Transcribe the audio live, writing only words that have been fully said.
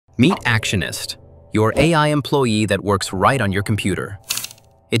Meet Actionist, your AI employee that works right on your computer.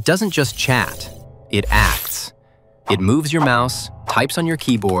 It doesn't just chat, it acts. It moves your mouse, types on your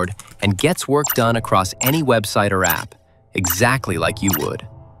keyboard, and gets work done across any website or app, exactly like you would.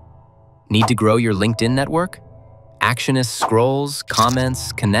 Need to grow your LinkedIn network? Actionist scrolls,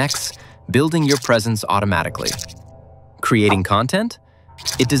 comments, connects, building your presence automatically. Creating content?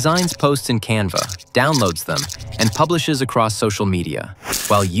 It designs posts in Canva, downloads them, and publishes across social media,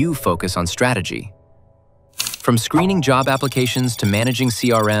 while you focus on strategy. From screening job applications to managing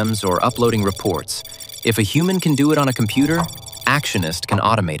CRMs or uploading reports, if a human can do it on a computer, Actionist can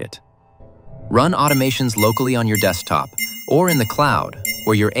automate it. Run automations locally on your desktop or in the cloud,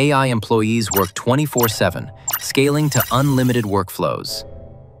 where your AI employees work 24/7, scaling to unlimited workflows.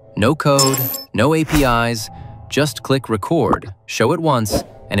 No code, no APIs, just click record, show it once,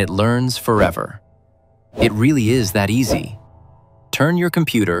 and it learns forever. It really is that easy. Turn your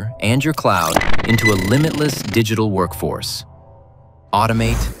computer and your cloud into a limitless digital workforce.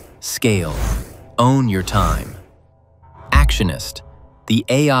 Automate, scale, own your time. Actionist, the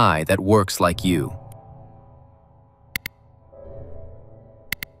AI that works like you.